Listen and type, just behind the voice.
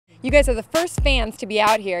You guys are the first fans to be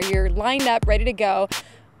out here. You're lined up, ready to go.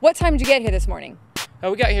 What time did you get here this morning?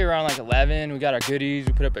 We got here around like 11. We got our goodies.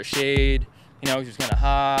 We put up a shade. You know, it was kind of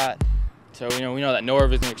hot. So, we know that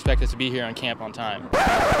Norv doesn't expect us to be here on camp on time.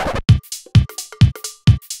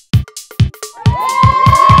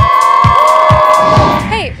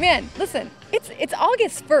 Hey, man, listen. It's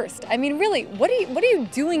August 1st. I mean, really, what are you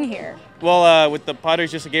doing here? Well, with the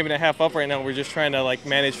Padres just a game and a half up right now, we're just trying to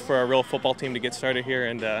manage for a real football team to get started here,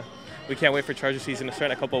 and we can't wait for Charger season to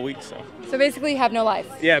start in a couple of weeks. So basically, you have no life.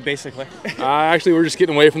 Yeah, basically. Actually, we're just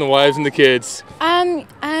getting away from the wives and the kids. I'm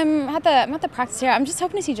at the practice here. I'm just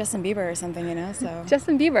hoping to see Justin Bieber or something, So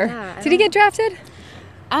Justin Bieber. Yeah, Did he get drafted?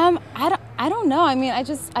 I don't know. I mean, I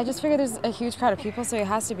just figure there's a huge crowd of people, so he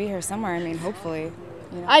has to be here somewhere. I mean, hopefully.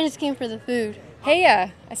 I just came for the food. Hey,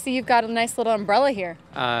 I see you've got a nice little umbrella here.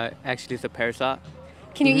 Actually, it's a parasol.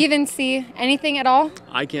 Can you even see anything at all?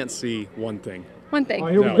 I can't see one thing. One thing.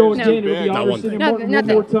 Here we go again. No. It'll be Not one thing.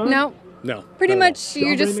 Nothing. No. No. Pretty much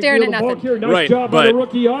you're just staring at nothing. Right, but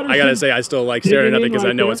I gotta say I still like staring at nothing because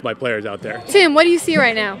I know it's my players out there. Tim, what do you see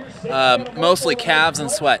right now? Mostly calves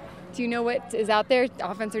and sweat. Do you know what is out there,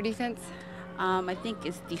 offense or defense? I think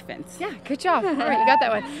it's defense. Yeah, good job. All right, you got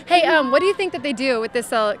that one. Hey, what do you think that they do with this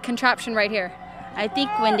contraption right here? I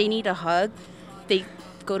think when they need a hug, they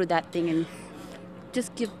go to that thing and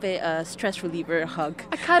just give it a stress reliever hug.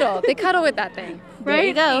 A cuddle. They cuddle with that thing, right? There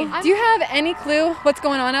you go. Do you have any clue what's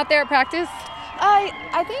going on out there at practice?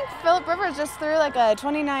 I think Philip Rivers just threw like a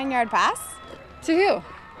 29-yard pass. To who?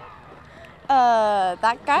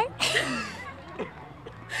 That guy?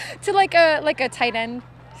 To like a tight end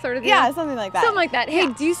sort of thing? Yeah, something like that. Something like that.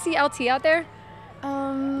 Hey, do you see LT out there?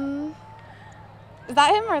 Is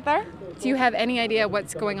that him right there? Do you have any idea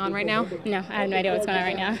what's going on right now? No, I have no idea what's going on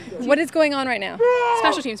right now. What is going on right now?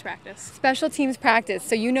 Special teams practice. Special teams practice.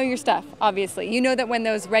 So you know your stuff, obviously. You know that when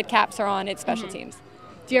those red caps are on, it's special teams.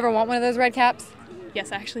 Do you ever want one of those red caps?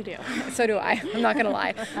 Yes, I actually do. So do I. I'm not going to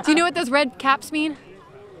lie. Do you know what those red caps mean?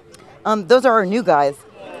 Those are our new guys.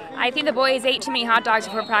 I think the boys ate too many hot dogs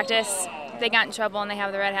before practice. They got in trouble and they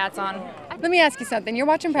have the red hats on. Let me ask you something. You're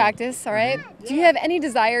watching practice, all right? Do you have any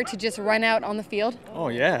desire to just run out on the field? Oh,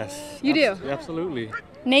 yes. You do? Absolutely.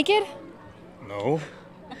 Naked? No.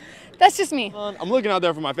 That's just me. I'm looking out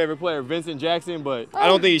there for my favorite player, Vincent Jackson, but I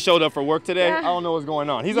don't think he showed up for work today. Yeah. I don't know what's going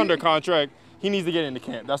on. He's under contract. He needs to get into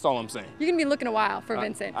camp. That's all I'm saying. You're going to be looking a while for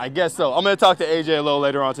Vincent. I guess so. I'm going to talk to AJ a little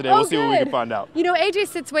later on today. We'll see what we can find out. You know, AJ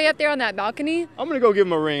sits way up there on that balcony. I'm going to go give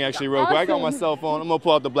him a ring actually real quick. I got my Awesome. cell phone. I'm going to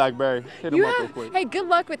pull out the BlackBerry. Hit him up real quick. Hey, good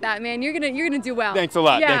luck with that, man. You're gonna do well. Thanks a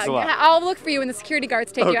lot. Yeah, Thanks a lot. I'll look for you when the security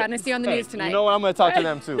guards take you out and I see you on the news tonight. You know what? I'm going to talk to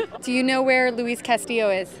them too. Do you know where Luis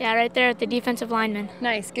Castillo is? Yeah, right there at the defensive lineman.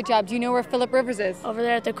 Nice, good job. Do you know where Philip Rivers is? Over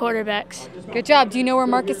there at the quarterbacks. Good job. Do you know where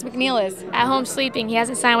Marcus McNeil is? At home sleeping. He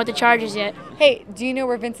hasn't signed with the Chargers yet. Hey, do you know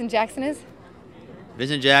where Vincent Jackson is?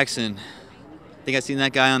 Vincent Jackson. I think I seen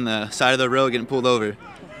that guy on the side of the road getting pulled over.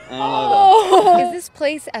 Is this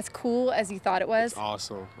place as cool as you thought it was?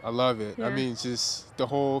 Awesome. I love it. Yeah. I mean, just the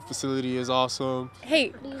whole facility is awesome.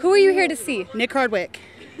 Hey, who are you here to see? Nick Hardwick.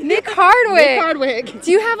 Nick Hardwick. Nick Hardwick.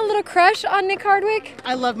 Do you have a little crush on Nick Hardwick?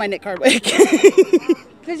 I love my Nick Hardwick.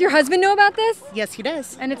 Does your husband know about this? Yes, he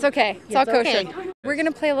does. And it's okay. It's Yes, all kosher. okay. We're going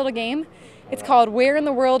to play a little game. It's called Where in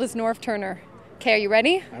the World is Norv Turner? Okay, are you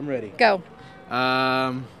ready? I'm ready. Go.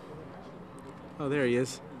 Oh, there he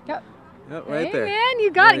is. Yep. Yep, right Hey, there. man,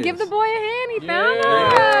 you got There it. he Give is. the boy a hand. He found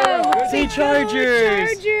us. Say Chargers!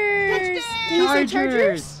 Chargers. Can you say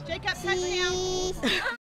Chargers? Jacob,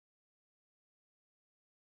 touchdown.